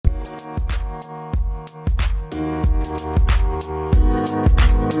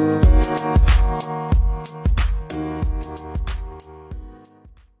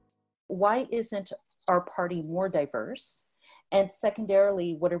why isn't our party more diverse? And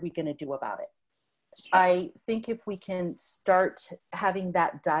secondarily, what are we going to do about it? I think if we can start having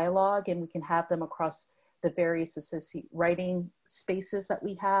that dialogue and we can have them across the various associate writing spaces that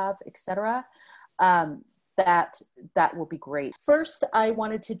we have, et cetera, that will be great. First, I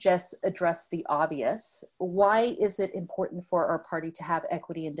wanted to just address the obvious. Why is it important for our party to have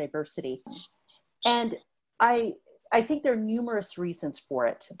equity and diversity? And I think there are numerous reasons for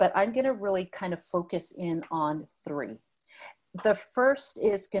it, but I'm going to really kind of focus in on three. The first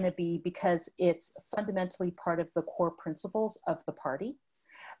is going to be because it's fundamentally part of the core principles of the party.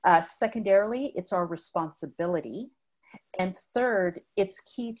 Secondarily, it's our responsibility. And third, it's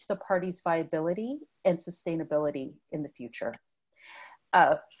key to the party's viability and sustainability in the future.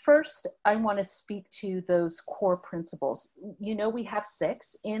 First, I want to speak to those core principles. You know, we have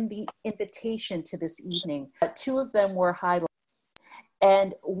 6 in the invitation to this evening. 2 of them were highlighted,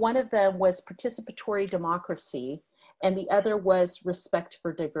 and one of them was participatory democracy, and the other was respect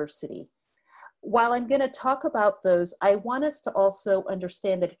for diversity. While I'm going to talk about those, I want us to also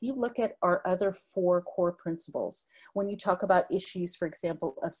understand that if you look at our other 4 core principles, when you talk about issues, for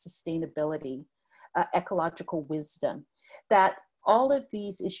example, of sustainability, ecological wisdom, that all of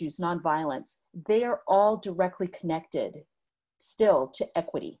these issues, nonviolence, they are all directly connected still to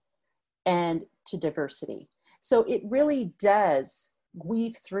equity and to diversity. So it really does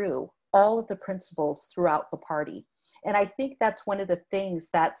weave through all of the principles throughout the party. And I think that's one of the things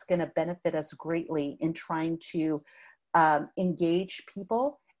that's going to benefit us greatly in trying to engage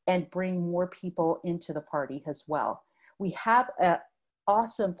people and bring more people into the party as well. We have an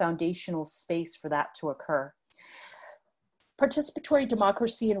awesome foundational space for that to occur. Participatory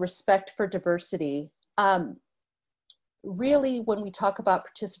democracy and respect for diversity. Really, when we talk about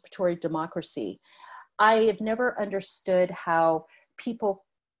participatory democracy, I have never understood how people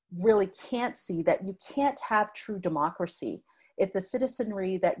really can't see that you can't have true democracy if the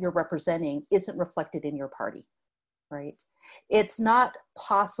citizenry that you're representing isn't reflected in your party, right? It's not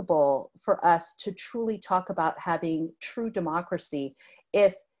possible for us to truly talk about having true democracy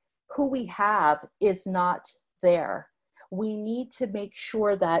if who we have is not there. We need to make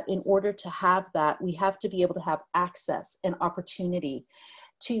sure that in order to have that, we have to be able to have access and opportunity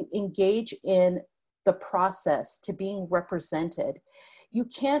to engage in the process, to being represented. You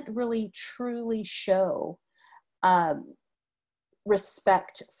can't really truly show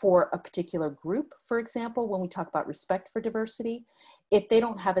respect for a particular group, for example, when we talk about respect for diversity, if they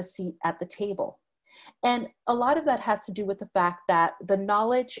don't have a seat at the table. And a lot of that has to do with the fact that the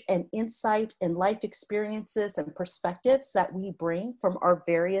knowledge and insight and life experiences and perspectives that we bring from our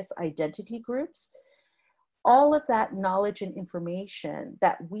various identity groups, all of that knowledge and information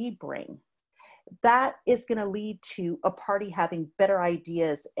that we bring, that is going to lead to a party having better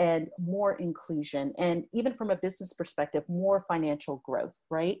ideas and more inclusion, and even from a business perspective, more financial growth,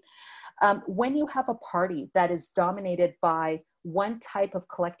 right? When you have a party that is dominated by one type of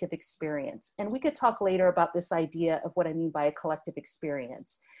collective experience, and we could talk later about this idea of what I mean by a collective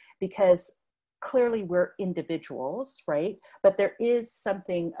experience, because clearly we're individuals, right? But there is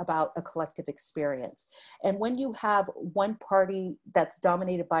something about a collective experience. And when you have one party that's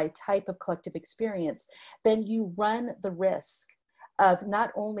dominated by a type of collective experience, then you run the risk of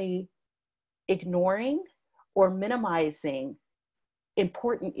not only ignoring or minimizing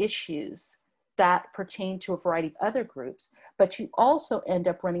important issues that pertain to a variety of other groups, but you also end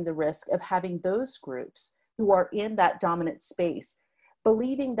up running the risk of having those groups who are in that dominant space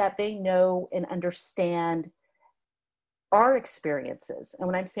believing that they know and understand our experiences. And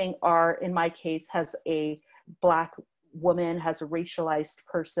when I'm saying our, in my case, has a Black woman, has a racialized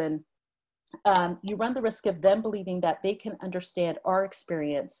person, you run the risk of them believing that they can understand our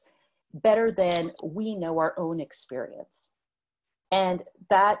experience better than we know our own experience. And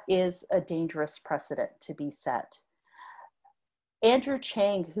that is a dangerous precedent to be set. Andrew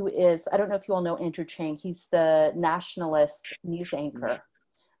Chang, who is, I don't know if you all know Andrew Chang, he's the nationalist news anchor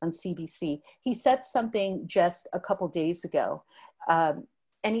on CBC. He said something just a couple days ago, and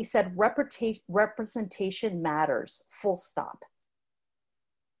he said, representation matters, full stop.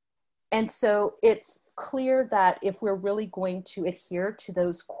 And so it's clear that if we're really going to adhere to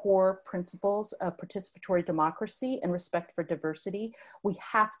those core principles of participatory democracy and respect for diversity, we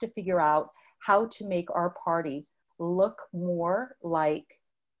have to figure out how to make our party look more like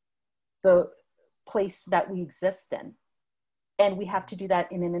the place that we exist in. And we have to do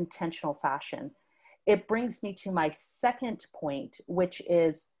that in an intentional fashion. It brings me to my second point, which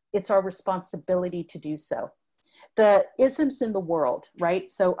is it's our responsibility to do so. The isms in the world,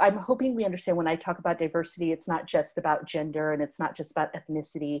 right? So I'm hoping we understand when I talk about diversity, it's not just about gender and it's not just about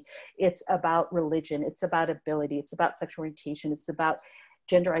ethnicity. It's about religion. It's about ability. It's about sexual orientation. It's about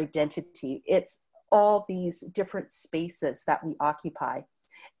gender identity. It's all these different spaces that we occupy.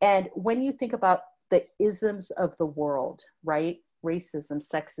 And when you think about the isms of the world, right? Racism,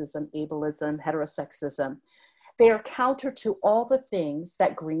 sexism, ableism, heterosexism, they are counter to all the things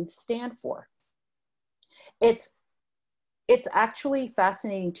that Greens stand for. It's actually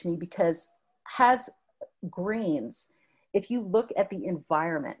fascinating to me because as Greens, if you look at the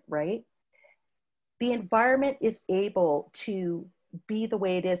environment, right? The environment is able to be the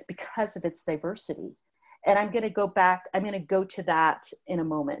way it is because of its diversity. And I'm going to go to that in a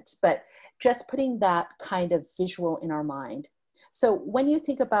moment, but just putting that kind of visual in our mind. So when you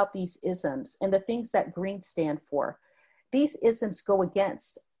think about these isms and the things that Greens stand for, these isms go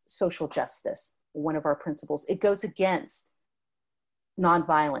against social justice, one of our principles. It goes against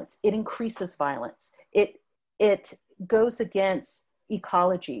nonviolence. It increases violence. It goes against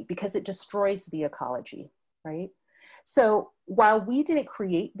ecology because it destroys the ecology, right? So while we didn't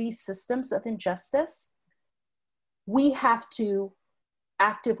create these systems of injustice, we have to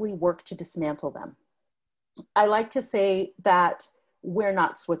actively work to dismantle them. I like to say that we're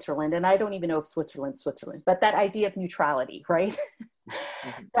not Switzerland, and I don't even know if Switzerland's Switzerland, but that idea of neutrality, right?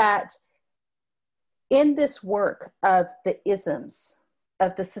 Mm-hmm. That in this work of the isms,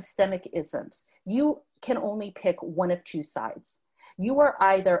 of the systemic isms, you can only pick one of two sides. You are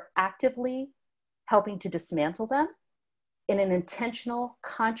either actively helping to dismantle them in an intentional,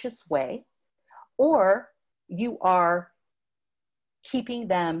 conscious way, or you are keeping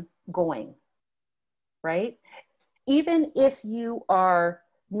them going, right? Even if you are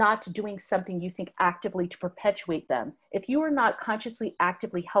not doing something you think actively to perpetuate them, if you are not consciously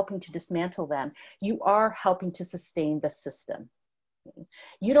actively helping to dismantle them, you are helping to sustain the system.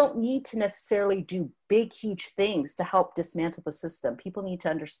 You don't need to necessarily do big, huge things to help dismantle the system. People need to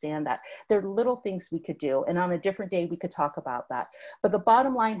understand that. There are little things we could do, and on a different day, we could talk about that. But the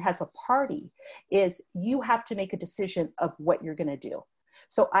bottom line as a party is you have to make a decision of what you're going to do.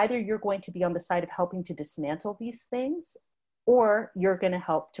 So either you're going to be on the side of helping to dismantle these things, or you're going to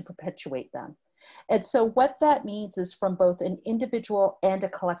help to perpetuate them. And so what that means is from both an individual and a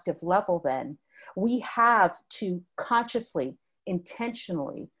collective level, then, we have to consciously,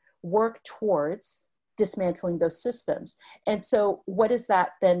 intentionally work towards dismantling those systems. And so what does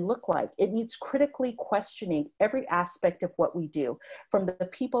that then look like? It means critically questioning every aspect of what we do, from the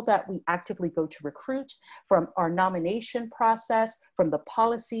people that we actively go to recruit, from our nomination process, from the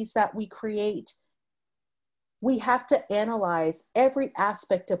policies that we create. We have to analyze every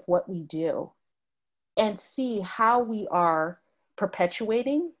aspect of what we do and see how we are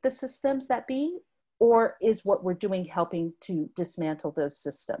perpetuating the systems that be, or is what we're doing helping to dismantle those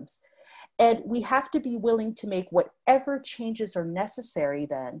systems. And we have to be willing to make whatever changes are necessary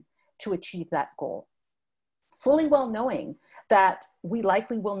then to achieve that goal. Fully well knowing that we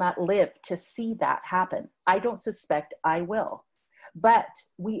likely will not live to see that happen. I don't suspect I will. But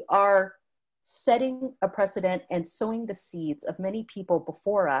we are setting a precedent and sowing the seeds of many people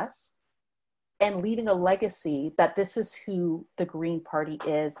before us and leaving a legacy that this is who the Green Party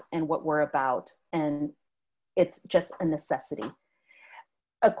is and what we're about. And it's just a necessity.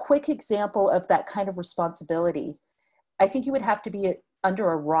 A quick example of that kind of responsibility, I think you would have to be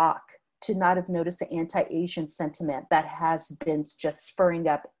under a rock to not have noticed the anti-Asian sentiment that has been just spurring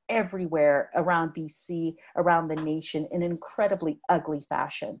up everywhere around BC, around the nation, in an incredibly ugly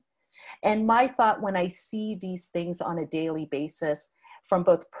fashion. And my thought when I see these things on a daily basis, from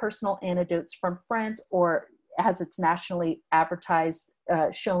both personal anecdotes from friends or as it's nationally advertised,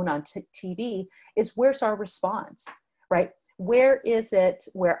 shown on TV, is where's our response, right? Where is it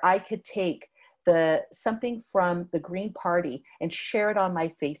where I could take something from the Green Party and share it on my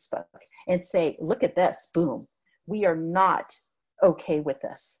Facebook and say, look at this, boom, we are not okay with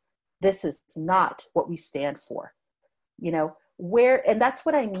this. This is not what we stand for, and that's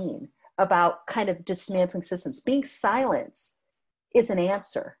what I mean about kind of dismantling systems. Being silenced is an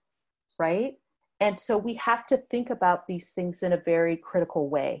answer, right? And so we have to think about these things in a very critical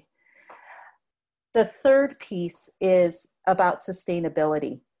way. The third piece is about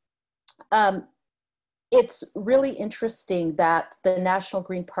sustainability. It's really interesting that the National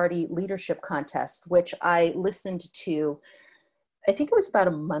Green Party Leadership Contest, which I listened to, I think it was about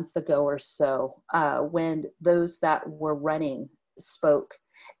a month ago or so, when those that were running spoke.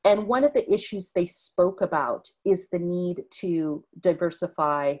 And one of the issues they spoke about is the need to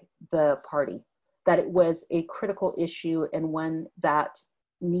diversify the party, that it was a critical issue and one that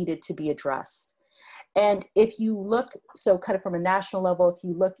needed to be addressed. And if you look, so kind of from a national level, if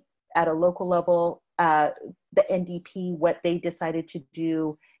you look at a local level, the NDP, what they decided to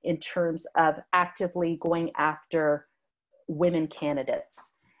do in terms of actively going after women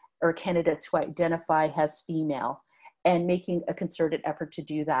candidates or candidates who identify as female and making a concerted effort to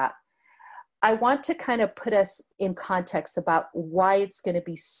do that. I want to kind of put us in context about why it's going to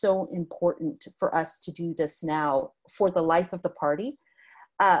be so important for us to do this now for the life of the party,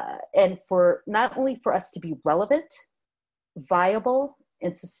 and for not only for us to be relevant, viable,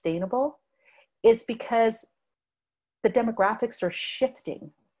 and sustainable, is because the demographics are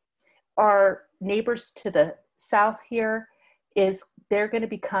shifting. Our neighbors to the south here they're going to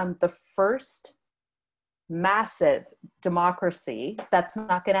become the first massive democracy that's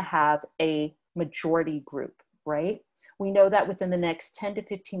not going to have a majority group, right? We know that within the next 10 to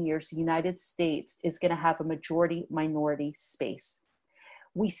 15 years, the United States is going to have a majority minority space.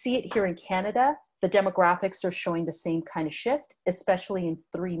 We see it here in Canada. The demographics are showing the same kind of shift, especially in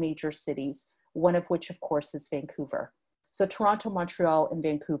 3 major cities, one of which, of course, is Vancouver. So Toronto, Montreal, and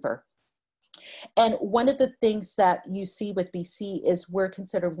Vancouver. And one of the things that you see with BC is we're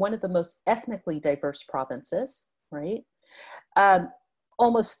considered one of the most ethnically diverse provinces, right?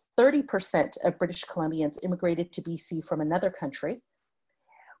 Almost 30% of British Columbians immigrated to BC from another country.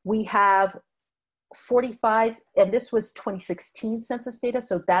 We have 45, and this was 2016 census data,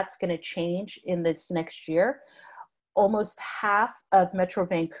 so that's going to change in this next year. Almost half of Metro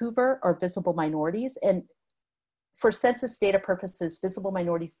Vancouver are visible minorities, and for census data purposes, visible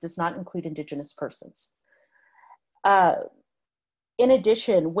minorities does not include Indigenous persons. In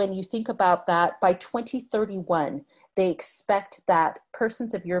addition, when you think about that, by 2031, they expect that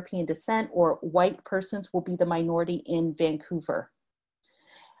persons of European descent or white persons will be the minority in Vancouver.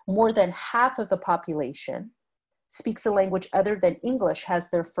 More than half of the population speaks a language other than English, has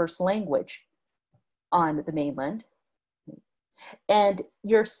their first language on the mainland. And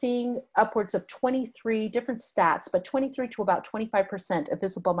you're seeing upwards of 23 different stats, but 23 to about 25% of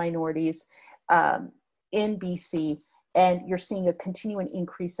visible minorities in BC, and you're seeing a continuing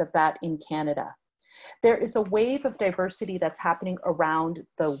increase of that in Canada. There is a wave of diversity that's happening around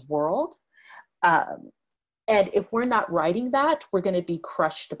the world. And if we're not writing that, we're going to be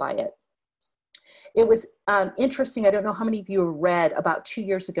crushed by it. It was interesting. I don't know how many of you read, about 2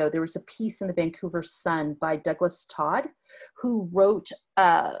 years ago, there was a piece in the Vancouver Sun by Douglas Todd, who wrote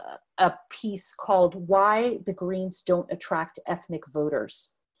a piece called Why the Greens Don't Attract Ethnic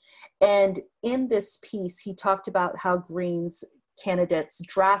Voters. And in this piece, he talked about how Greens candidates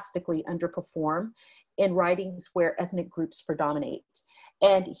drastically underperform in ridings where ethnic groups predominate.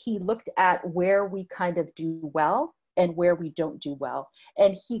 And he looked at where we kind of do well and where we don't do well.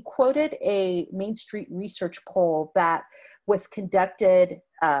 And he quoted a Main Street research poll that was conducted,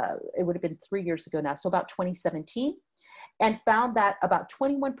 it would have been 3 years ago now, so about 2017, and found that about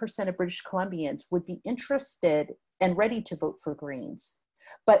 21% of British Columbians would be interested and ready to vote for Greens.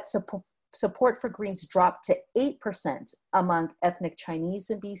 But support for Greens dropped to 8% among ethnic Chinese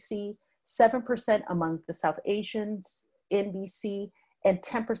in BC, 7% among the South Asians in BC, and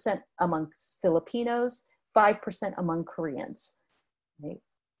 10% amongst Filipinos, 5% among Koreans, right?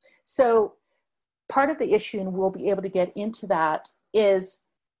 So part of the issue, and we'll be able to get into that, is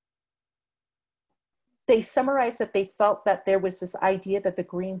they summarized that they felt that there was this idea that the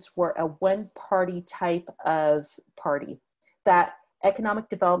Greens were a one-party type of party, that economic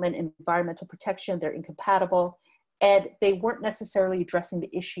development and environmental protection, they're incompatible, and they weren't necessarily addressing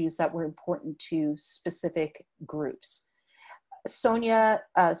the issues that were important to specific groups. Sonia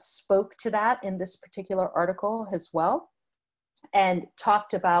spoke to that in this particular article as well, and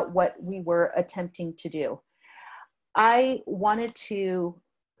talked about what we were attempting to do. I wanted to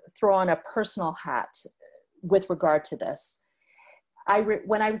throw on a personal hat with regard to this.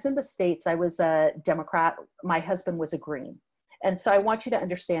 When I was in the States, I was a Democrat. My husband was a Green. And so I want you to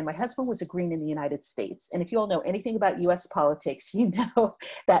understand, my husband was a Green in the United States. And if you all know anything about US politics, you know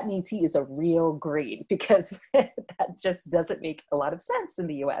that means he is a real Green, because that just doesn't make a lot of sense in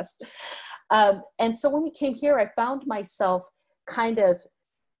the US. And so when we came here, I found myself kind of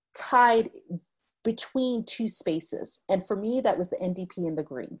tied between two spaces. And for me, that was the NDP and the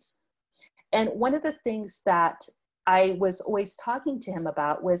Greens. And one of the things that I was always talking to him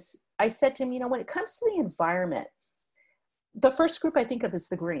about was, I said to him, you know, when it comes to the environment, the first group I think of is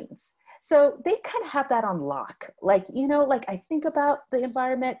the Greens. So they kind of have that on lock. Like, you know, like I think about the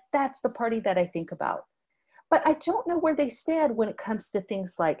environment, that's the party that I think about. But I don't know where they stand when it comes to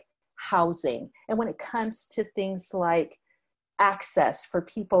things like housing, and when it comes to things like access for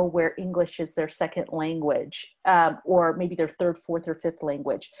people where English is their second language, or maybe their third, fourth, or fifth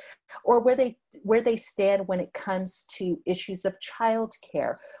language, or where they stand when it comes to issues of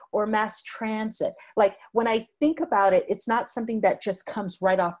childcare or mass transit. Like when I think about it, it's not something that just comes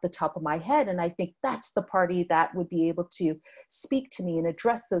right off the top of my head. And I think that's the party that would be able to speak to me and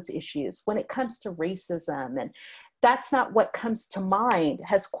address those issues. When it comes to racism, and that's not what comes to mind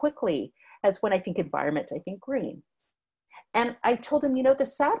as quickly as when I think environment, I think green. And I told him, the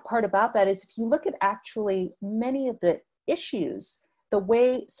sad part about that is if you look at actually many of the issues, the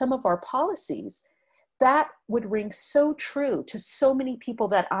way some of our policies, that would ring so true to so many people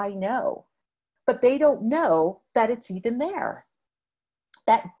that I know, but they don't know that it's even there.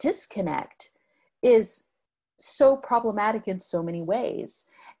 That disconnect is so problematic in so many ways.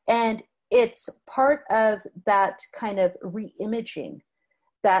 And it's part of that kind of re-imaging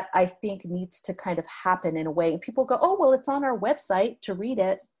that I think needs to kind of happen in a way. And people go, oh, well, it's on our website to read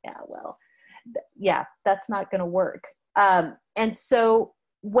it. Yeah, well, that's not going to work. And so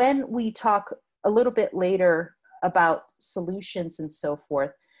when we talk a little bit later about solutions and so forth,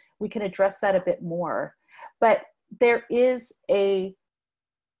 we can address that a bit more. But there is a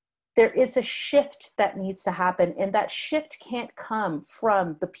shift that needs to happen, and that shift can't come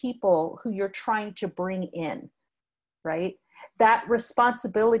from the people who you're trying to bring in, right? That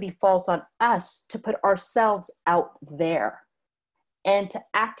responsibility falls on us to put ourselves out there and to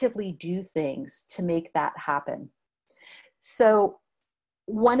actively do things to make that happen. So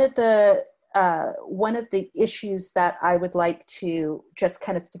one of the issues that I would like to just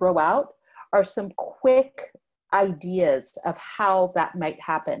kind of throw out are some quick ideas of how that might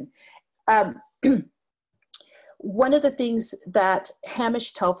happen. One of the things that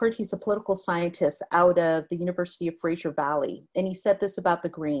Hamish Telford, he's a political scientist out of the University of Fraser Valley, and he said this about the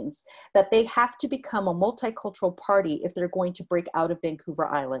Greens, that they have to become a multicultural party if they're going to break out of Vancouver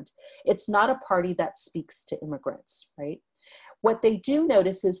Island. It's not a party that speaks to immigrants, right? What they do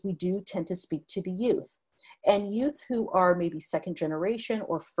notice is we do tend to speak to the youth. And youth who are maybe second generation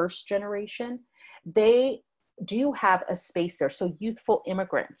or first generation, they do have a space there, so youthful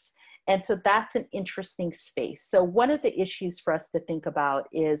immigrants. And so that's an interesting space. So one of the issues for us to think about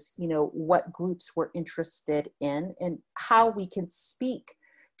is, what groups we're interested in and how we can speak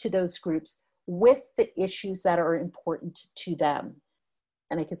to those groups with the issues that are important to them.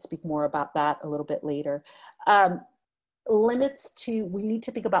 And I could speak more about that a little bit later. We need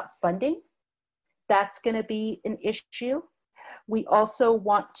to think about funding. That's going to be an issue. We also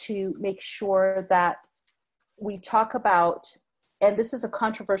want to make sure that we talk about, and this is a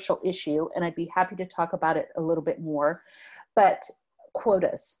controversial issue, and I'd be happy to talk about it a little bit more, but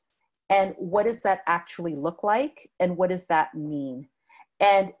quotas. And what does that actually look like? And what does that mean?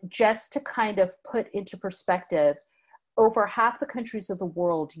 And just to kind of put into perspective, over half the countries of the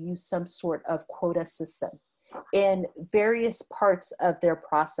world use some sort of quota system in various parts of their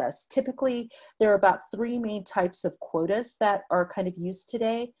process. Typically, there are about 3 main types of quotas that are kind of used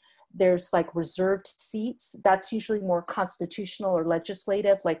today. There's like reserved seats. That's usually more constitutional or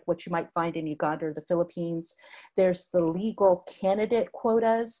legislative, like what you might find in Uganda or the Philippines. There's the legal candidate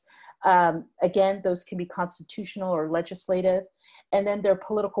quotas. Again, those can be constitutional or legislative. And then there are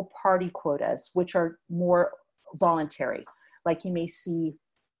political party quotas, which are more voluntary, like you may see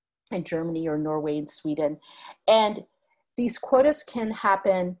in Germany or Norway and Sweden. And these quotas can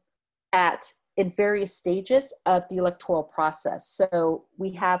happen in various stages of the electoral process. So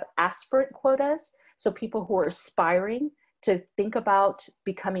we have aspirant quotas, so people who are aspiring to think about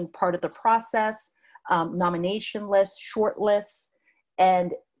becoming part of the process, nomination lists, short lists,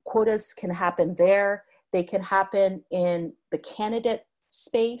 and quotas can happen there. They can happen in the candidate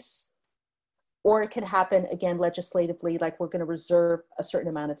space, or it can happen, again, legislatively, like we're going to reserve a certain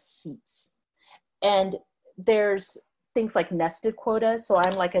amount of seats. And there's things like nested quotas. So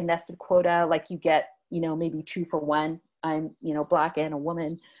I'm like a nested quota, like you get, maybe 2 for 1. I'm, Black and a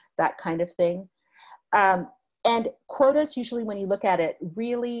woman, that kind of thing. And quotas, usually when you look at it,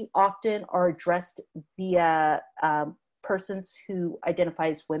 really often are addressed via persons who identify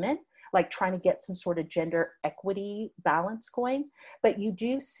as women, like trying to get some sort of gender equity balance going. But you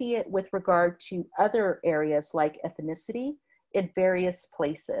do see it with regard to other areas like ethnicity in various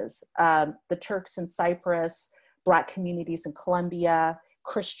places. The Turks in Cyprus, Black communities in Colombia,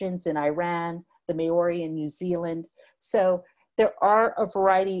 Christians in Iran, the Maori in New Zealand. So there are a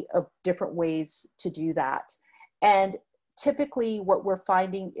variety of different ways to do that. And typically what we're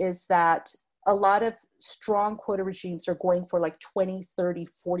finding is that a lot of strong quota regimes are going for like 20, 30,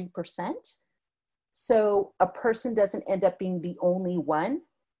 40%. So a person doesn't end up being the only one,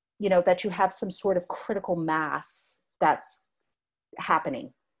 that you have some sort of critical mass that's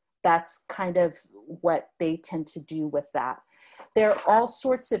happening. That's kind of what they tend to do with that. There are all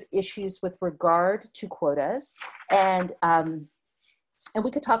sorts of issues with regard to quotas, and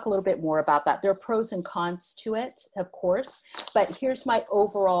we could talk a little bit more about that. There are pros and cons to it, of course, but here's my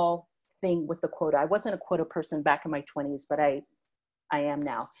overall thing with the quota. I wasn't a quota person back in my 20s, but I am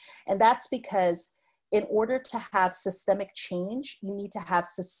now. And that's because in order to have systemic change, you need to have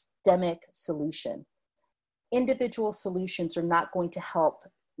systemic solution. Individual solutions are not going to help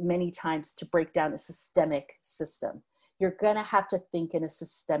many times to break down a systemic system. You're going to have to think in a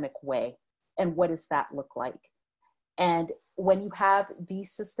systemic way. And what does that look like? And when you have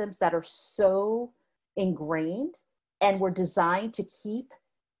these systems that are so ingrained and were designed to keep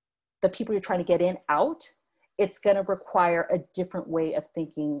the people you're trying to get in out, it's going to require a different way of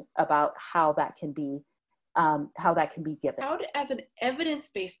thinking about how that can be given. How, as an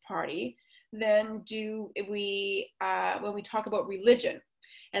evidence-based party, then do we, when we talk about religion,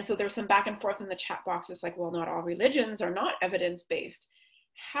 and so there's some back and forth in the chat box, it's like, well, not all religions are not evidence-based.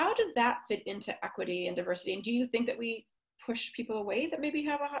 How does that fit into equity and diversity? And do you think that we push people away that maybe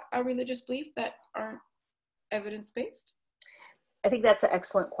have a religious belief that aren't evidence-based? I think that's an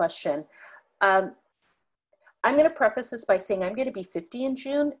excellent question. I'm going to preface this by saying I'm going to be 50 in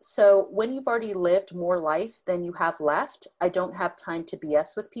June. So when you've already lived more life than you have left, I don't have time to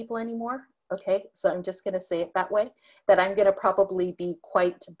BS with people anymore. Okay, so I'm just going to say it that way, that I'm going to probably be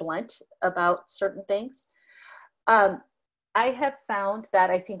quite blunt about certain things. I have found that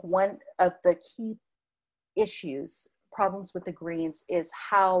I think one of the key problems with the Greens is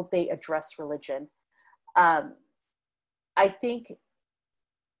how they address religion. I think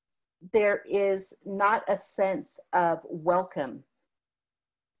there is not a sense of welcome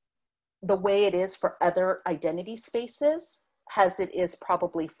the way it is for other identity spaces as it is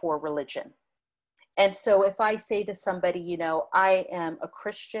probably for religion. And so if I say to somebody, you know, I am a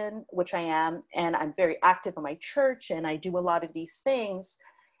Christian, which I am, and I'm very active in my church and I do a lot of these things,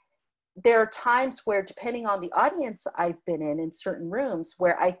 there are times where, depending on the audience I've been in certain rooms,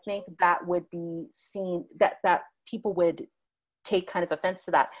 where I think that would be seen, that people would take kind of offense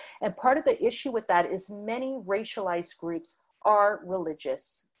to that. And part of the issue with that is many racialized groups are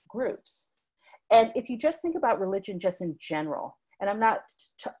religious groups. And if you just think about religion just in general, and I'm not,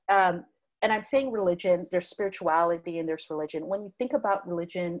 and I'm saying religion, there's spirituality and there's religion. When you think about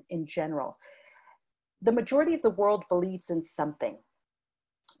religion in general, the majority of the world believes in something,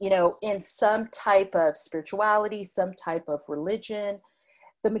 you know, in some type of spirituality, some type of religion.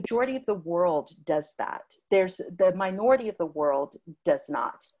 The majority of the world does that. The minority of the world does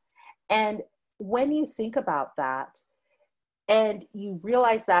not. And when you think about that, and you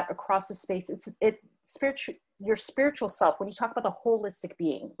realize that across the space, your spiritual self, when you talk about the holistic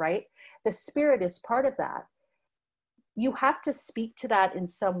being, right? The spirit is part of that. You have to speak to that in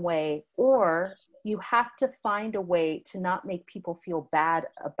some way, or you have to find a way to not make people feel bad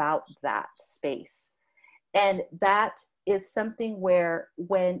about that space. And that is something where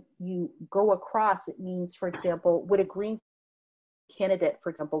when you go across, it means, for example, would a Green candidate, for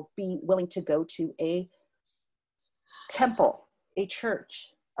example, be willing to go to a temple, a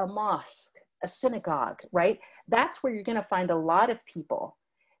church, a mosque, a synagogue, right? That's where you're going to find a lot of people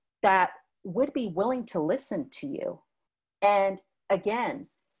that would be willing to listen to you. And again,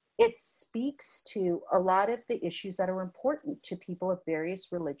 it speaks to a lot of the issues that are important to people of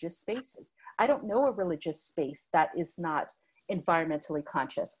various religious spaces. I don't know a religious space that is not environmentally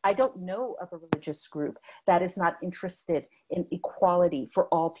conscious. I don't know of a religious group that is not interested in equality for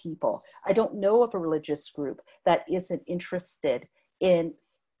all people. I don't know of a religious group that isn't interested in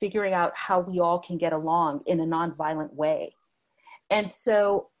figuring out how we all can get along in a nonviolent way. And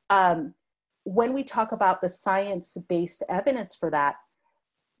so when we talk about the science-based evidence for that,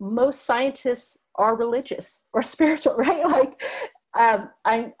 most scientists are religious or spiritual, right? Like,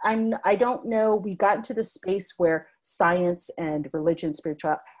 I don't know, we got into the space where science and religion,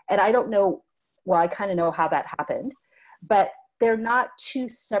 spiritual, and I don't know, well, I kind of know how that happened, but they're not two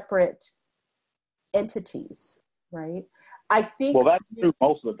separate entities, right? I think. Well, that's true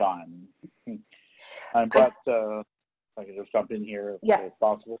most of the time. But I can just jump in here if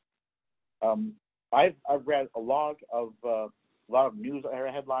possible. I've read a lot of news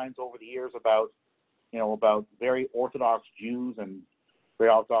headlines over the years about very Orthodox Jews and very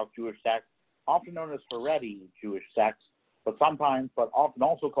Orthodox Jewish sects, often known as Haredi Jewish sects, but often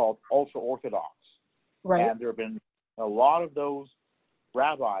also called ultra Orthodox. Right. And there have been a lot of those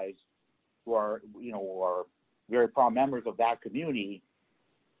rabbis who are very prominent members of that community,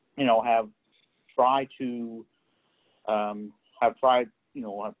 have tried to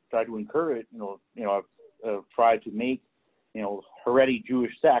encourage, have tried to make Haredi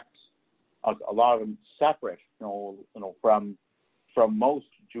Jewish sects, a lot of them separate, from most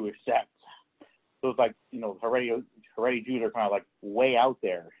Jewish sects. So it's like, Haredi Jews are kind of like way out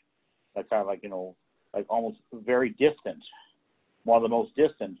there. That's kind of like, like almost very distant, one of the most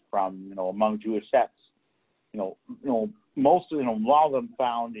distant from, among Jewish sects. Most of a lot of them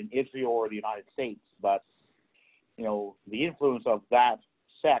found in Israel or the United States, but the influence of that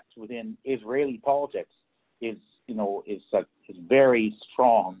sect within Israeli politics is very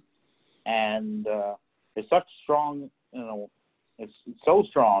strong, and it's such strong, it's so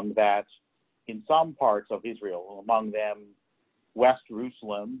strong that in some parts of Israel, among them West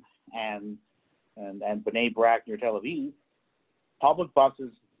Jerusalem and Bnei Brak near Tel Aviv, public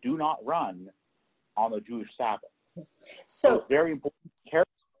buses do not run on the Jewish Sabbath. So it's very important.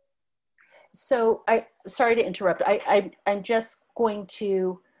 So sorry to interrupt. I'm just going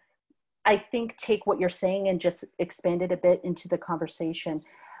to, I think, take what you're saying and just expand it a bit into the conversation.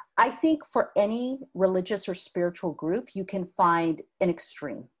 I think for any religious or spiritual group, you can find an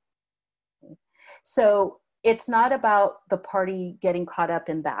extreme. So it's not about the party getting caught up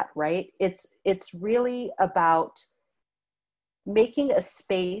in that, right? It's really about making a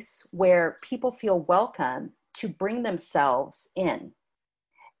space where people feel welcome to bring themselves in.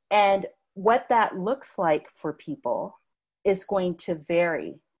 And what that looks like for people is going to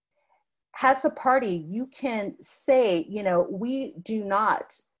vary. As a party, you can say, we do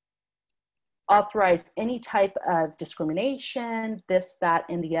not authorize any type of discrimination, this, that,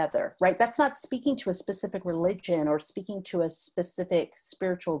 and the other, right? That's not speaking to a specific religion or speaking to a specific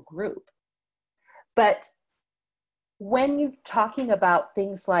spiritual group. But when you're talking about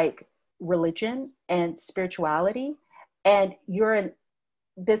things like religion and spirituality, and you're in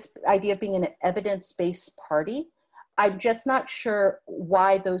this idea of being an evidence-based party, I'm just not sure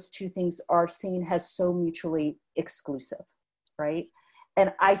why those two things are seen as so mutually exclusive, right?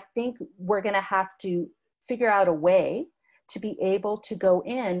 And I think we're going to have to figure out a way to be able to go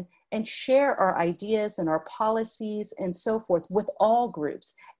in and share our ideas and our policies and so forth with all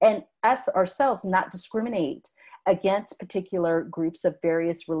groups, and us ourselves not discriminate against particular groups of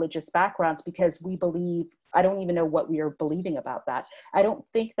various religious backgrounds because we believe, I don't even know what we are believing about that. I don't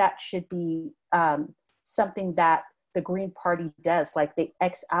think that should be something that the Green Party does, like they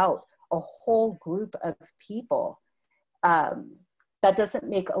X out a whole group of people. That doesn't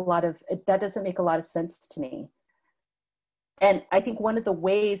make a lot of sense to me. And I think one of the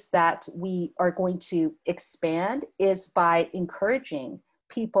ways that we are going to expand is by encouraging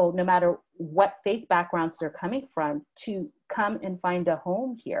people, no matter what faith backgrounds they're coming from, to come and find a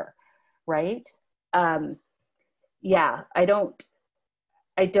home here, right? I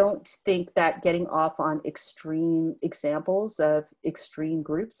don't think that getting off on extreme examples of extreme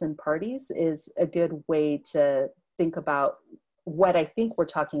groups and parties is a good way to think about what I think we're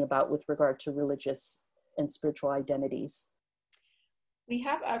talking about with regard to religious and spiritual identities. We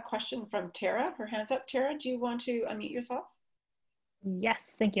have a question from Tara. Her hand's up. Tara, do you want to unmute yourself?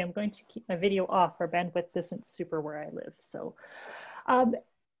 Yes, thank you. I'm going to keep my video off. Our bandwidth isn't super where I live. So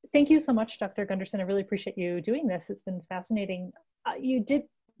thank you so much, Dr. Gunderson. I really appreciate you doing this. It's been fascinating. You did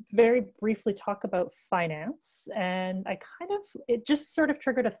very briefly talk about finance, and it just sort of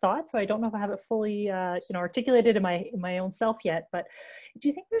triggered a thought. So I don't know if I have it fully articulated in my own self yet, but do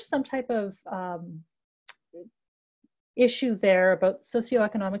you think there's some type of issue there about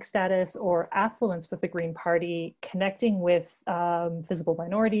socioeconomic status or affluence with the Green Party connecting with visible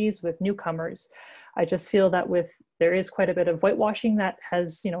minorities, with newcomers? I just feel that there is quite a bit of whitewashing that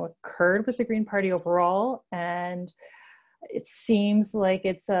has occurred with the Green Party overall, and it seems like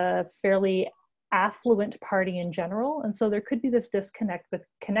it's a fairly affluent party in general, and so there could be this disconnect with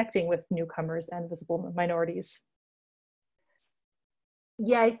connecting with newcomers and visible minorities.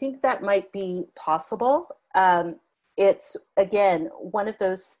 Yeah, I think that might be possible. It's, again, one of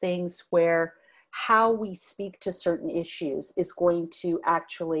those things where how we speak to certain issues is going to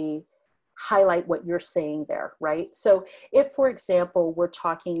actually highlight what you're saying there, right? So if, for example, we're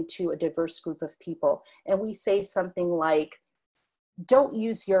talking to a diverse group of people and we say something like, don't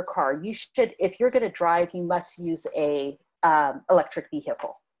use your car. You should, if you're going to drive, you must use a electric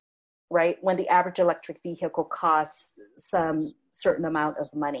vehicle, right? When the average electric vehicle costs some certain amount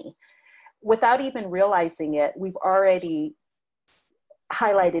of money. Without even realizing it, we've already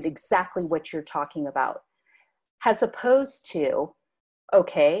highlighted exactly what you're talking about. As opposed to,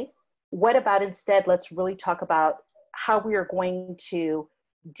 okay, what about instead, let's really talk about how we are going to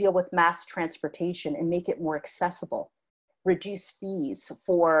deal with mass transportation and make it more accessible, reduce fees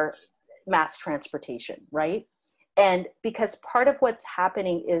for mass transportation, right? And because part of what's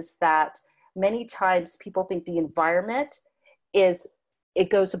happening is that many times people think the environment it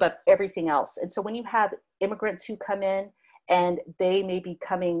goes above everything else. And so when you have immigrants who come in and they may be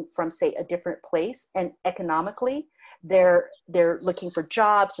coming from, say, a different place, and economically they're looking for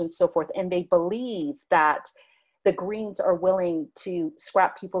jobs and so forth, and they believe that the Greens are willing to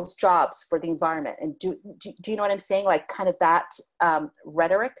scrap people's jobs for the environment. And do you know what I'm saying? Like, kind of that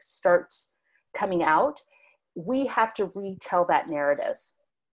rhetoric starts coming out. We have to retell that narrative.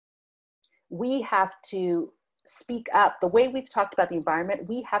 We have to speak up. The way we've talked about the environment,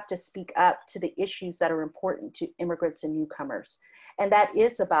 we have to speak up to the issues that are important to immigrants and newcomers. And that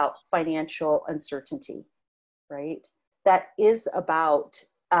is about financial uncertainty, right? That is about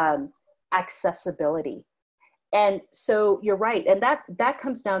accessibility. And so you're right. And that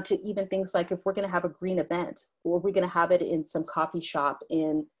comes down to even things like, if we're going to have a green event, or we're going to have it in some coffee shop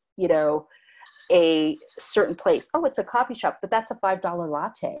in, you know, a certain place. Oh, it's a coffee shop, but that's a $5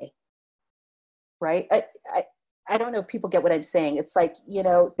 latte, right? I don't know if people get what I'm saying. It's like, you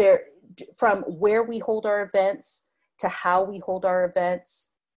know, there, from where we hold our events to how we hold our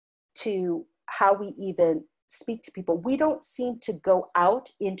events to how we even speak to people. We don't seem to go out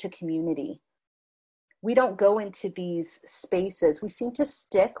into community. We don't go into these spaces. We seem to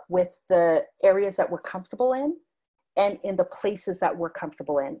stick with the areas that we're comfortable in and in the places that we're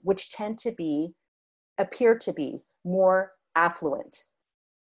comfortable in, which tend to appear to be more affluent.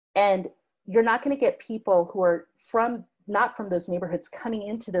 And you're not going to get people who are not from those neighborhoods coming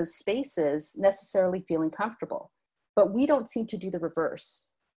into those spaces necessarily feeling comfortable. But we don't seem to do the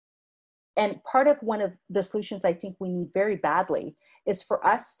reverse. And part of one of the solutions I think we need very badly is for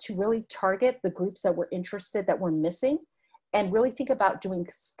us to really target the groups that we're interested, that we're missing, and really think about doing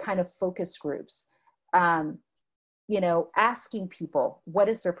kind of focus groups. You know, asking people, what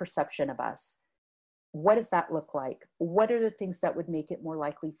is their perception of us? What does that look like? What are the things that would make it more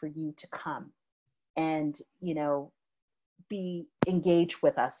likely for you to come and, you know, be engaged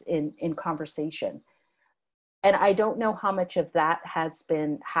with us in conversation? And I don't know how much of that has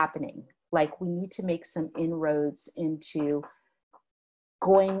been happening. Like, we need to make some inroads into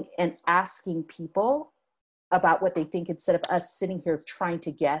going and asking people about what they think, instead of us sitting here trying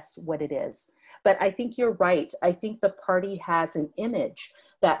to guess what it is. But I think you're right. I think the party has an image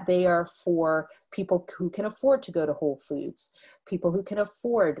that they are for people who can afford to go to Whole Foods, people who can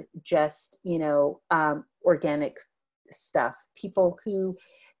afford just, you know, organic stuff, people who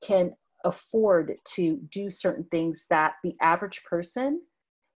can afford to do certain things that the average person,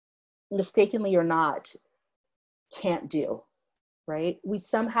 mistakenly or not, can't do, right? We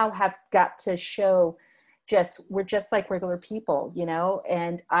somehow have got to show we're just like regular people, you know,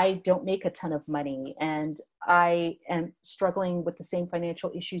 and I don't make a ton of money and I am struggling with the same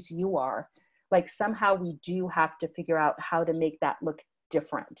financial issues you are. Like, somehow we do have to figure out how to make that look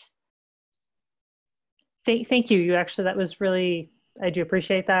different. Thank you. You actually, that was really, I do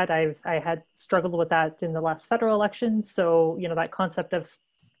appreciate that. I had struggled with that in the last federal election. So, you know, that concept of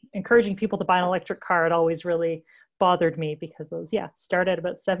encouraging people to buy an electric car, it always really bothered me, because those, start at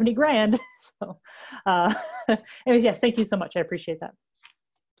about 70 grand. So anyways, yes, thank you so much. I appreciate that.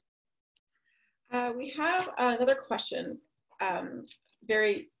 We have another question,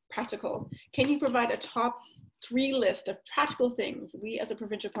 very practical. Can you provide a top 3 list of practical things we as a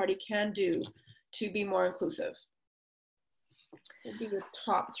provincial party can do to be more inclusive? What would be your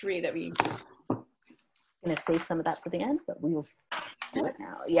top 3 that we... I'm going to save some of that for the end, but we will do it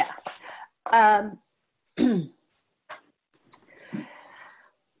now. Yeah.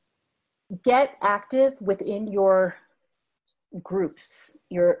 Get active within your groups,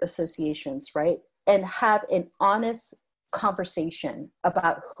 your associations, right? And have an honest conversation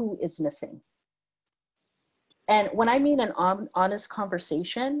about who is missing. And when I mean an honest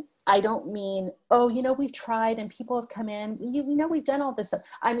conversation, I don't mean, oh, you know, we've tried and people have come in, you know, we've done all this stuff.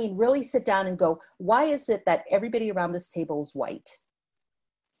 I mean, really sit down and go, why is it that everybody around this table is white?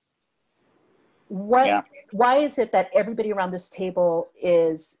 Why is it that everybody around this table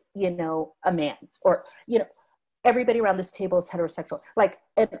is, you know, a man? Or, you know, everybody around this table is heterosexual? Like,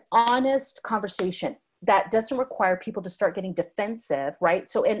 an honest conversation that doesn't require people to start getting defensive, right?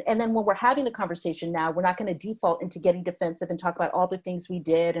 So, and then when we're having the conversation now, we're not going to default into getting defensive and talk about all the things we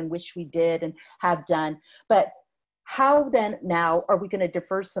did and wish we did and have done. But how then now are we going to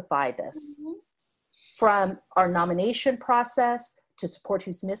diversify this from our nomination process to support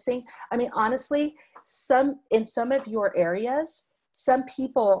who's missing? I mean, honestly, in some of your areas, some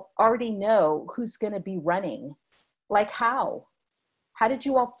people already know who's going to be running. Like, how did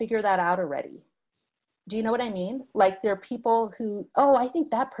you all figure that out already? Do you know what I mean? Like, there are people who, oh, I think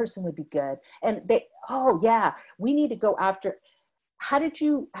that person would be good. And they, oh yeah, we need to go after. How did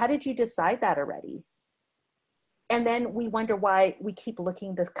you decide that already? And then we wonder why we keep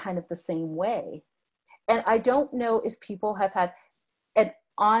looking the kind of the same way. And I don't know if people have had an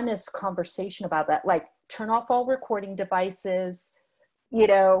honest conversation about that, like turn off all recording devices, you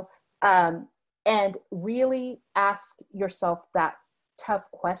know, and really ask yourself that tough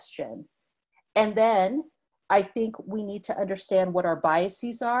question. And then I think we need to understand what our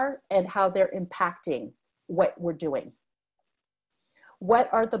biases are and how they're impacting what we're doing. What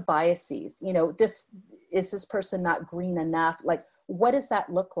are the biases? You know, is this person not green enough? Like, what does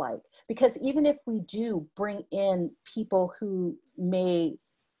that look like? Because even if we do bring in people who may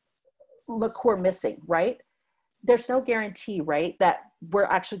look who are missing, right? There's no guarantee, right, that we're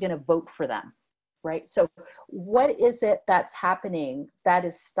actually going to vote for them, right? So what is it that's happening that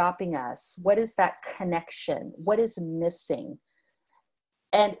is stopping us? What is that connection? What is missing?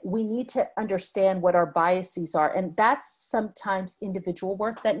 And we need to understand what our biases are. And that's sometimes individual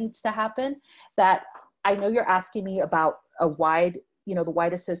work that needs to happen. That I know you're asking me about a wide, you know, the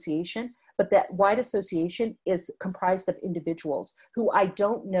wide association, but that wide association is comprised of individuals who I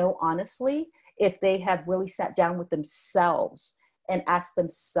don't know, honestly, if they have really sat down with themselves and asked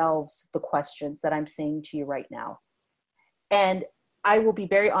themselves the questions that I'm saying to you right now. And I will be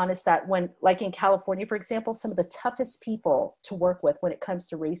very honest that when, like in California, for example, some of the toughest people to work with when it comes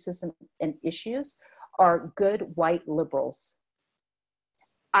to racism and issues are good white liberals.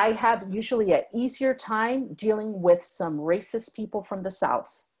 I have usually an easier time dealing with some racist people from the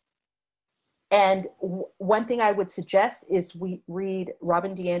South. And one thing I would suggest is we read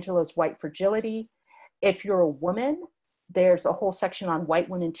Robin DiAngelo's White Fragility. If you're a woman, there's a whole section on white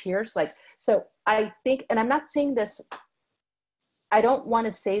women tears. Like, so I think, and I'm not saying this, I don't want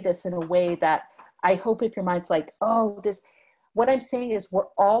to say this in a way that I hope if your mind's like, oh, this, what I'm saying is we're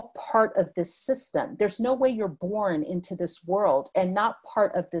all part of this system. There's no way you're born into this world and not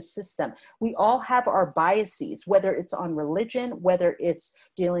part of this system. We all have our biases, whether it's on religion, whether it's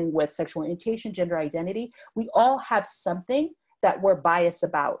dealing with sexual orientation, gender identity. We all have something that we're biased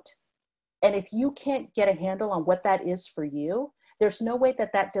about. And if you can't get a handle on what that is for you, there's no way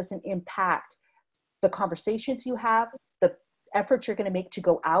that that doesn't impact the conversations you have, the effort you're going to make to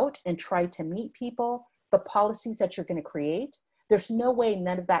go out and try to meet people, the policies that you're going to create. There's no way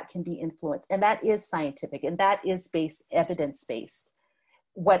none of that can be influenced. And that is scientific, and that is evidence-based,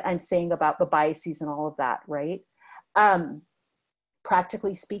 what I'm saying about the biases and all of that, right?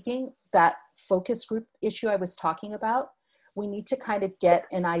 Practically speaking, that focus group issue I was talking about, we need to kind of get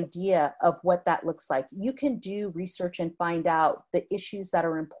an idea of what that looks like. You can do research and find out the issues that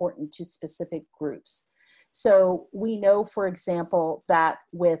are important to specific groups. So we know, for example, that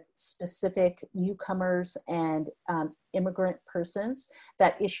with specific newcomers and immigrant persons,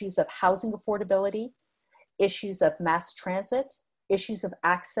 that issues of housing affordability, issues of mass transit, issues of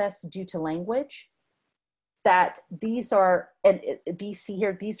access due to language, that these are, and BC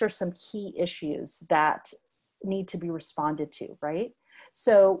here, these are some key issues that need to be responded to, right?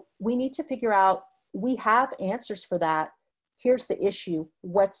 So we need to figure out, we have answers for that. Here's the issue,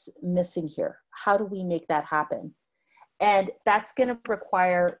 what's missing here? How do we make that happen? And that's going to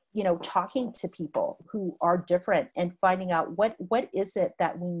require, you know, talking to people who are different and finding out what is it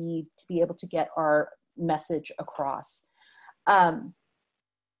that we need to be able to get our message across.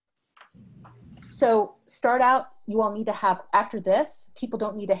 So start out, you all need to have, after this, people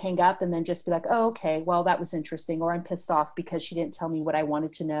don't need to hang up and then just be like, oh, okay, well, that was interesting, or I'm pissed off because she didn't tell me what I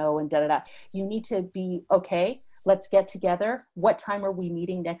wanted to know, and da-da-da. You need to be, okay, let's get together. What time are we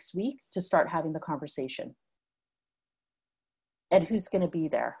meeting next week to start having the conversation? And who's going to be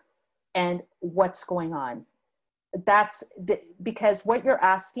there? And what's going on? Because what you're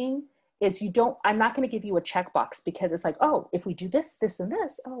asking is I'm not going to give you a checkbox because it's like, oh, if we do this, this, and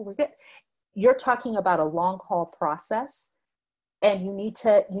this, oh, we're good. You're talking about a long haul process, and you need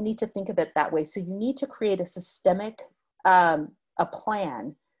to think of it that way. So you need to create a systemic, a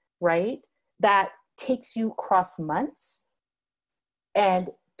plan, right? That takes you across months and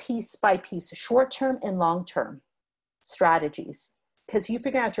piece by piece, short-term and long-term strategies, because you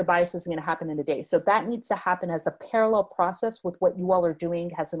figure out your bias isn't going to happen in a day. So that needs to happen as a parallel process with what you all are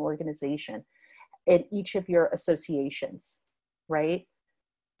doing as an organization in each of your associations, right?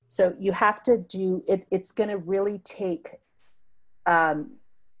 So you have to do it. It's going to really take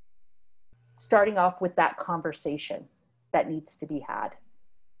starting off with that conversation that needs to be had.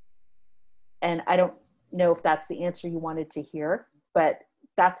 And I don't know if that's the answer you wanted to hear, but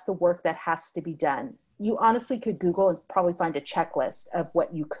that's the work that has to be done. You honestly could Google and probably find a checklist of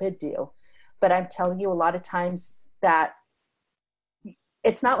what you could do. But I'm telling you, a lot of times that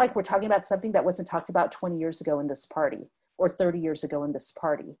it's not like we're talking about something that wasn't talked about 20 years ago in this party, or 30 years ago in this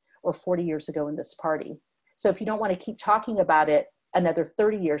party, or 40 years ago in this party. So if you don't want to keep talking about it another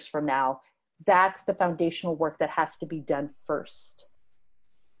 30 years from now, that's the foundational work that has to be done first.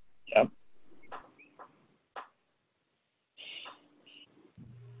 Yep.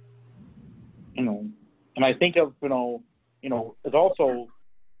 And I think of, it's also.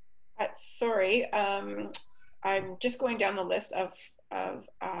 Sorry, I'm just going down the list of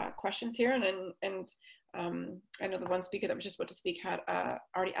questions here, and I know the one speaker that was just about to speak had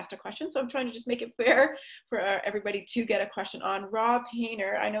already asked a question, so I'm trying to just make it fair for everybody to get a question on. Rob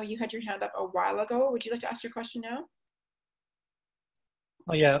Hayner, I know you had your hand up a while ago. Would you like to ask your question now?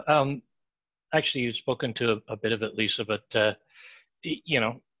 Oh yeah, actually you've spoken to a bit of it, Lisa, but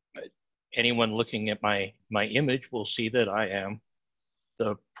anyone looking at my image will see that I am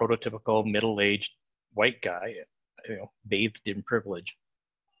the prototypical middle-aged white guy, bathed in privilege.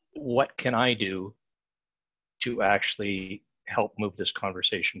 What can I do to actually help move this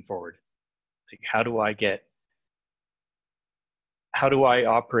conversation forward? Like, how do I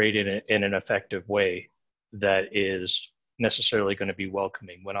operate in an effective way that is necessarily going to be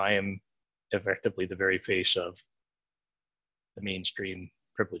welcoming when I am effectively the very face of the mainstream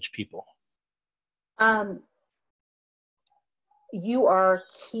privileged people? You are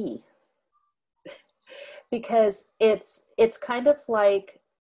key, because it's kind of like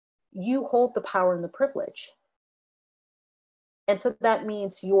you hold the power and the privilege. And so that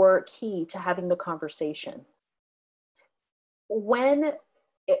means you're key to having the conversation. Racism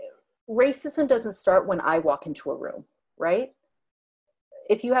doesn't start when I walk into a room, right?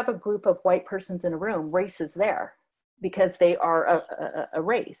 If you have a group of white persons in a room, race is there because they are a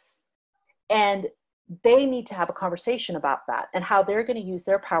race. And they need to have a conversation about that and how they're going to use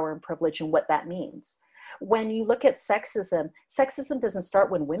their power and privilege and what that means. When you look at sexism doesn't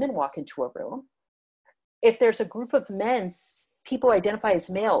start when women walk into a room. If there's a group of men, people identify as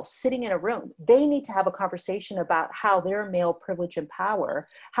male, sitting in a room, they need to have a conversation about how their male privilege and power,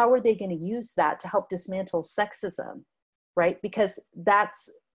 how are they going to use that to help dismantle sexism, right? Because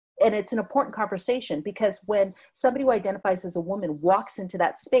and it's an important conversation, because when somebody who identifies as a woman walks into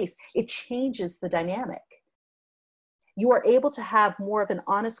that space, it changes the dynamic. You are able to have more of an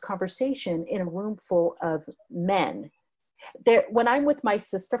honest conversation in a room full of men. When I'm with my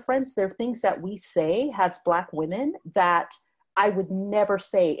sister friends, there are things that we say as Black women that I would never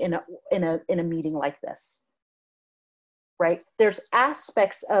say in a meeting like this, right? There's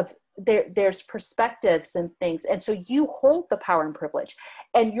aspects of there's perspectives and things. And so you hold the power and privilege,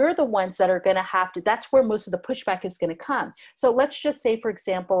 and you're the ones that are going to have to, that's where most of the pushback is going to come. So let's just say, for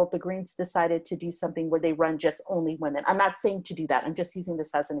example, the Greens decided to do something where they run just only women. I'm not saying to do that. I'm just using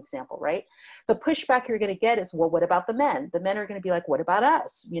this as an example, right? The pushback you're going to get is, well, what about the men? The men are going to be like, what about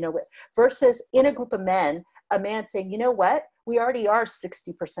us? Versus in a group of men, a man saying, you know what? We already are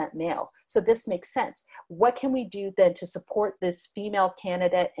 60% male. So this makes sense. What can we do then to support this female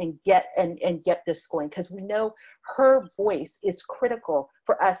candidate and get this going? Because we know her voice is critical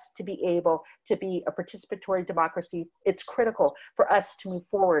for us to be able to be a participatory democracy. It's critical for us to move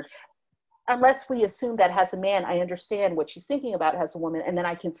forward. Unless we assume that as a man, I understand what she's thinking about as a woman, and then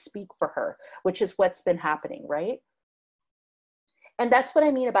I can speak for her, which is what's been happening, right? And that's what I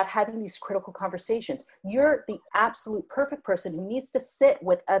mean about having these critical conversations. You're the absolute perfect person who needs to sit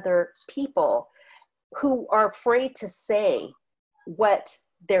with other people who are afraid to say what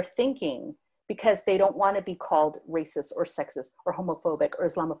they're thinking because they don't want to be called racist or sexist or homophobic or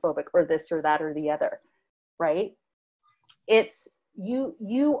Islamophobic or this or that or the other, right? It's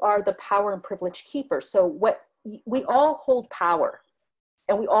you are the power and privilege keeper. So we all hold power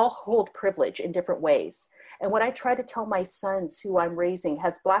and we all hold privilege in different ways. And what I try to tell my sons who I'm raising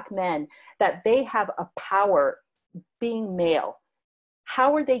as Black men, that they have a power being male.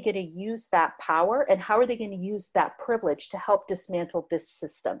 How are they going to use that power, and how are they going to use that privilege to help dismantle this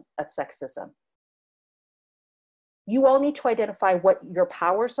system of sexism? You all need to identify what your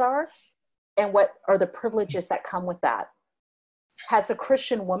powers are and what are the privileges that come with that. As a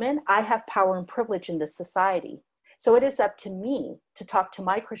Christian woman, I have power and privilege in this society. So it is up to me to talk to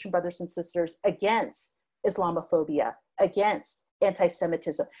my Christian brothers and sisters against Islamophobia, against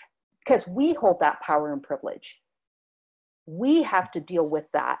anti-Semitism, because we hold that power and privilege. We have to deal with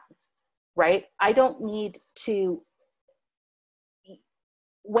that, right? I don't need to,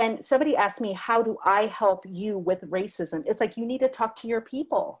 when somebody asks me, how do I help you with racism? It's like, you need to talk to your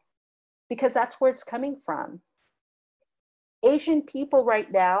people, because that's where it's coming from. Asian people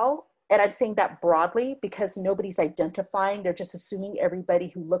right now, and I'm saying that broadly because nobody's identifying, they're just assuming everybody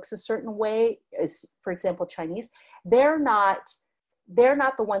who looks a certain way is, for example, Chinese. They're not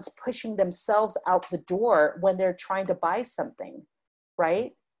the ones pushing themselves out the door when they're trying to buy something,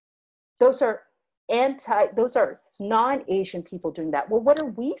 right? Those are those are non-Asian people doing that. Well, what are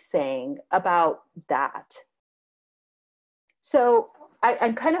we saying about that? So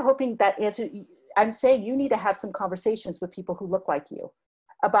I'm kind of hoping that answer. I'm saying you need to have some conversations with people who look like you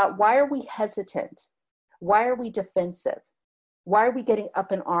about why are we hesitant? Why are we defensive? Why are we getting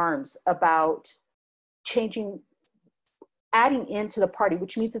up in arms about adding into the party,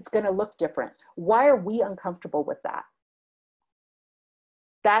 which means it's going to look different? Why are we uncomfortable with that?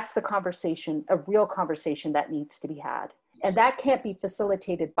 That's the conversation, a real conversation that needs to be had. And that can't be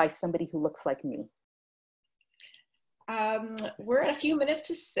facilitated by somebody who looks like me. We're at a few minutes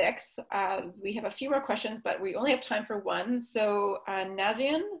to 6. We have a few more questions, but we only have time for one. So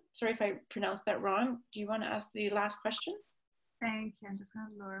Nazian, sorry if I pronounced that wrong. Do you want to ask the last question? Thank you. I'm just going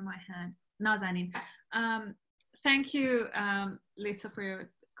to lower my hand. Nazanin. Thank you, Lisa, for your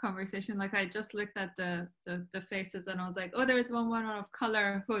conversation. Like, I just looked at the faces and I was like, oh, there's one of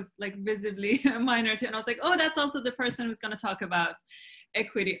color who's like visibly a minority. And I was like, oh, that's also the person who's going to talk about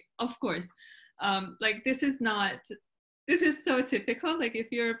equity. Of course. Like, this is so typical. Like,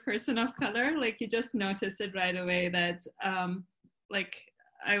 if you're a person of color, like, you just notice it right away that, like,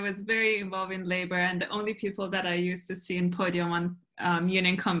 I was very involved in labor, and the only people that I used to see in podium on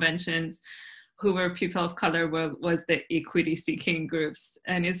union conventions who were people of color was the equity seeking groups.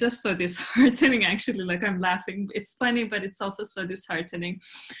 And it's just so disheartening, actually. Like, I'm laughing. It's funny, but it's also so disheartening.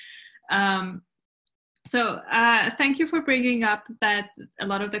 So thank you for bringing up that a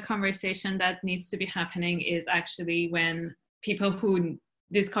lot of the conversation that needs to be happening is actually when people who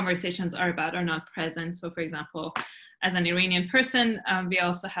these conversations are about are not present. So, for example, as an Iranian person, we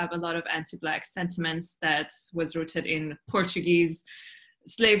also have a lot of anti-Black sentiments that was rooted in Portuguese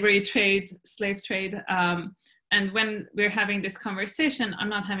slave trade. And when we're having this conversation, I'm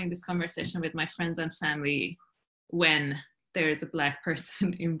not having this conversation with my friends and family when there is a Black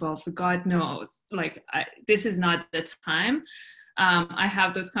person involved. God knows, like, this is not the time. I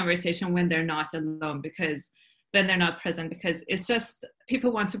have those conversations when they're not alone, when they're not present, because it's just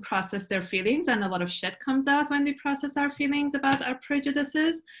people want to process their feelings, and a lot of shit comes out when we process our feelings about our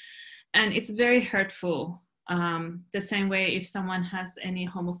prejudices, and it's very hurtful. The same way if someone has any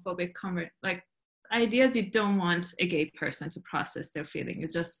homophobic ideas, you don't want a gay person to process their feelings.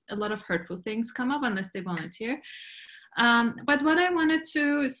 It's just a lot of hurtful things come up unless they volunteer. But what I wanted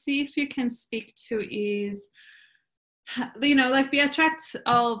to see if you can speak to is, you know, like, we attract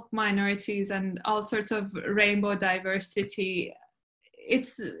all minorities and all sorts of rainbow diversity.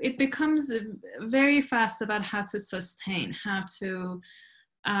 It becomes very fast about how to sustain, how to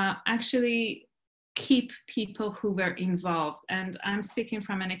actually keep people who were involved. And I'm speaking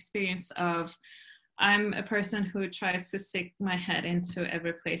from an experience of, I'm a person who tries to stick my head into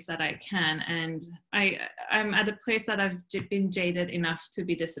every place that I can. And I'm at a place that I've been jaded enough to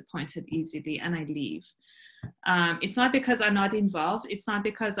be disappointed easily, and I leave. It's not because I'm not involved. It's not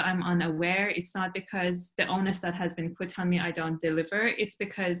because I'm unaware. It's not because the onus that has been put on me, I don't deliver. It's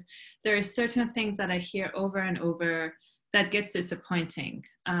because there are certain things that I hear over and over that gets disappointing.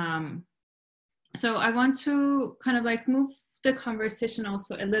 So I want to kind of like move the conversation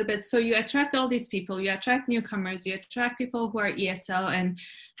also a little bit. So you attract all these people, you attract newcomers, you attract people who are ESL and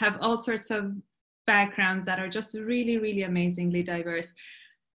have all sorts of backgrounds that are just really, really amazingly diverse.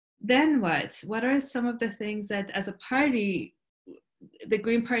 Then what? What are some of the things that as a party, the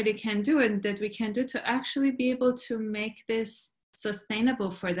Green Party can do and that we can do to actually be able to make this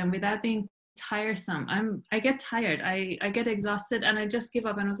sustainable for them without being tiresome? I get tired, I get exhausted, and I just give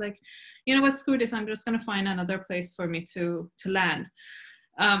up. And I was like, you know what, screw this, I'm just going to find another place for me to land.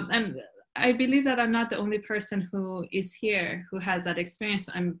 And I believe that I'm not the only person who is here who has that experience.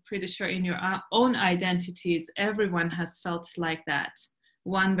 I'm pretty sure in your own identities, everyone has felt like that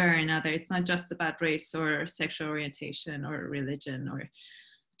one way or another. It's not just about race or sexual orientation or religion or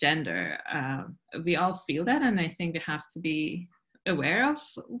gender. We all feel that, and I think we have to be aware of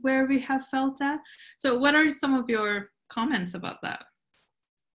where we have felt that. So what are some of your comments about that?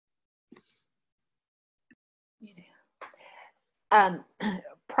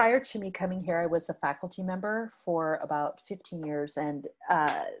 Prior to me coming here, I was a faculty member for about 15 years. And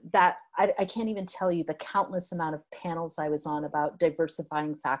that I can't even tell you the countless amount of panels I was on about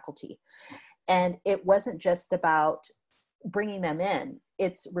diversifying faculty. And it wasn't just about bringing them in,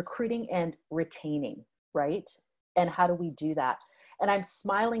 it's recruiting and retaining, right? And how do we do that? And I'm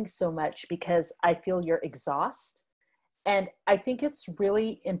smiling so much because I feel your exhaust. And I think it's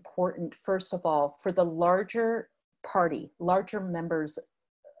really important, first of all, for the larger party, larger members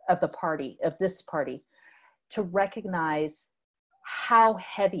of the party, of this party, to recognize how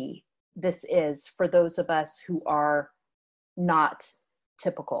heavy this is for those of us who are not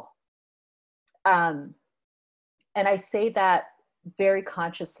typical. And I say that very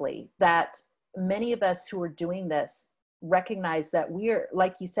consciously, that many of us who are doing this recognize that we're,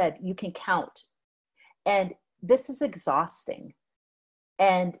 like you said, you can count. And this is exhausting.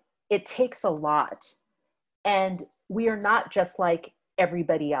 And it takes a lot. And we are not just like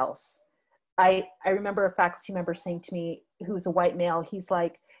everybody else. I remember a faculty member saying to me, who's a white male, he's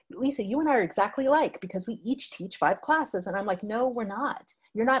like, Lisa, you and I are exactly alike because we each teach 5 classes. And I'm like, no, we're not.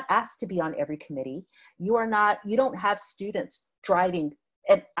 You're not asked to be on every committee. You don't have students driving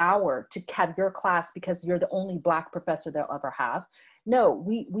an hour to have your class because you're the only Black professor they'll ever have. No,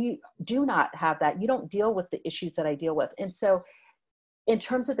 we do not have that. You don't deal with the issues that I deal with. And so in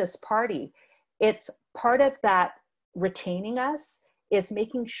terms of this party, it's part of that retaining us is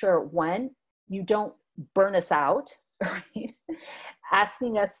making sure, one, you don't burn us out, right?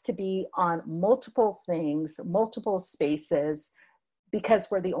 Asking us to be on multiple things, multiple spaces, because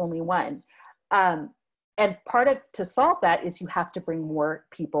we're the only one. And part of, to solve that is you have to bring more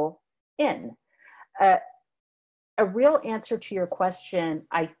people in. A real answer to your question,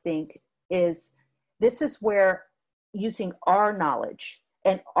 I think, is this is where using our knowledge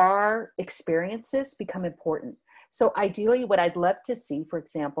and our experiences become important. So ideally, what I'd love to see, for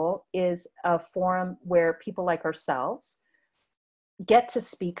example, is a forum where people like ourselves get to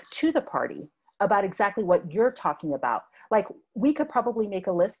speak to the party about exactly what you're talking about. Like, we could probably make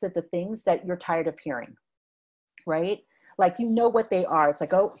a list of the things that you're tired of hearing, right? Like, you know what they are. It's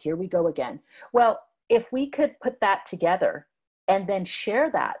like, oh, here we go again. Well, if we could put that together and then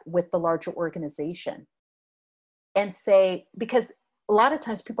share that with the larger organization and say, because a lot of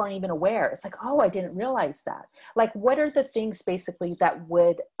times people aren't even aware. It's like, oh, I didn't realize that. Like, what are the things basically that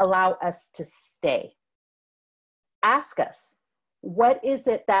would allow us to stay? Ask us, what is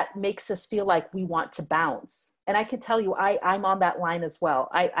it that makes us feel like we want to bounce? And I can tell you, I'm on that line as well.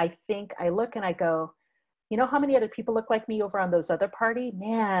 I think I look and I go, you know how many other people look like me over on those other party?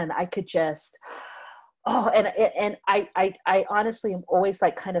 Man, I could just, oh, and I honestly am always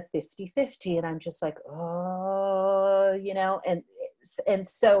like kind of 50-50, and I'm just like, oh, you know, and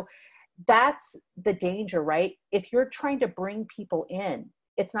so that's the danger, right? If you're trying to bring people in,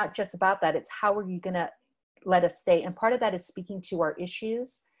 it's not just about that. It's how are you going to let us stay? And part of that is speaking to our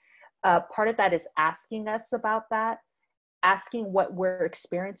issues. Part of that is asking us about that, asking what we're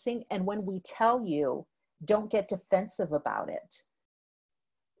experiencing. And when we tell you, don't get defensive about it,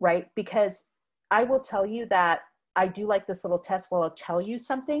 right? Because I will tell you that I do like this little test where I'll tell you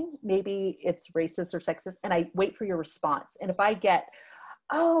something, maybe it's racist or sexist, and I wait for your response. And if I get,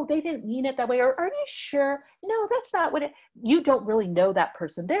 oh, they didn't mean it that way, or are you sure? No, that's not what it, you don't really know that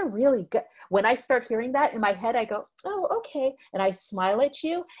person. They're really good. When I start hearing that in my head, I go, oh, okay. And I smile at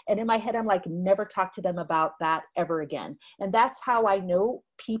you. And in my head, I'm like, never talk to them about that ever again. And that's how I know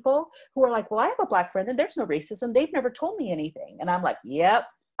people who are like, well, I have a Black friend and there's no racism. They've never told me anything. And I'm like, yep,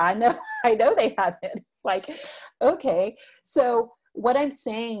 I know they haven't. It's like, okay. So what I'm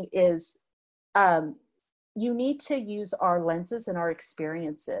saying is, you need to use our lenses and our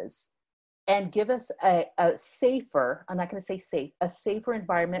experiences and give us a safer, I'm not going to say safe, a safer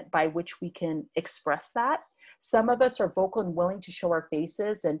environment by which we can express that. Some of us are vocal and willing to show our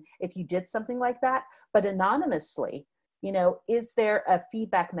faces, and if you did something like that, but anonymously, you know, is there a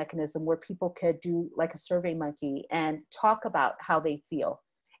feedback mechanism where people could do like a Survey Monkey and talk about how they feel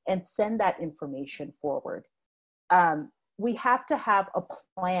and send that information forward? We have to have a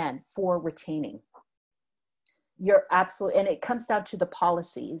plan for retaining. You're absolutely, and it comes down to the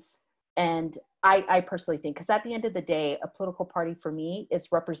policies. And I personally think, because at the end of the day, a political party for me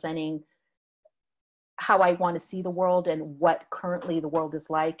is representing how I want to see the world and what currently the world is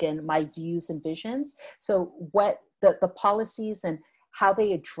like and my views and visions. So what the policies and how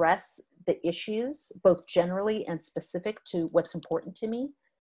they address the issues, both generally and specific to what's important to me,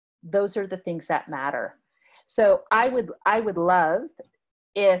 those are the things that matter. So I would love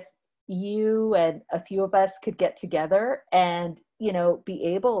if you and a few of us could get together and, you know, be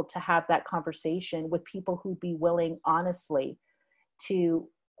able to have that conversation with people who'd be willing, honestly, to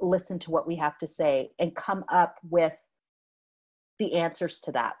listen to what we have to say and come up with the answers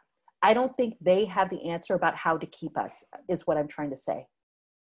to that. I don't think they have the answer about how to keep us, is what I'm trying to say.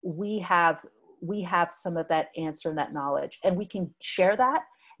 We have some of that answer and that knowledge, and we can share that.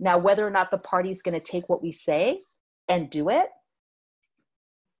 Now, whether or not the party's going to take what we say and do it,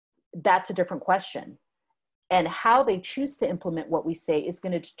 that's a different question. And how they choose to implement what we say is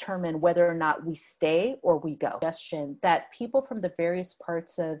going to determine whether or not we stay or we go. Suggestion that people from the various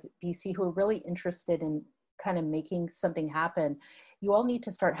parts of BC who are really interested in kind of making something happen, you all need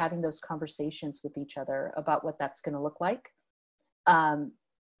to start having those conversations with each other about what that's going to look like.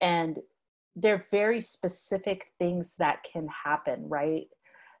 And they're very specific things that can happen, right?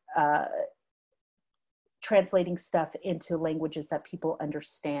 Translating stuff into languages that people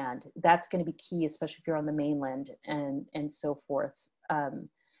understand. That's going to be key, especially if you're on the mainland and so forth.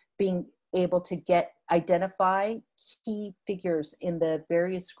 Being able to identify key figures in the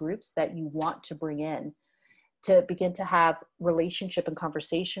various groups that you want to bring in, to begin to have relationship and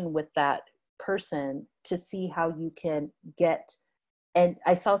conversation with that person to see how you can get. And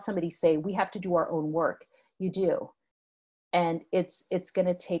I saw somebody say, we have to do our own work. You do. And it's going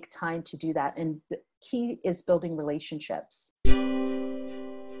to take time to do that. And the key is building relationships.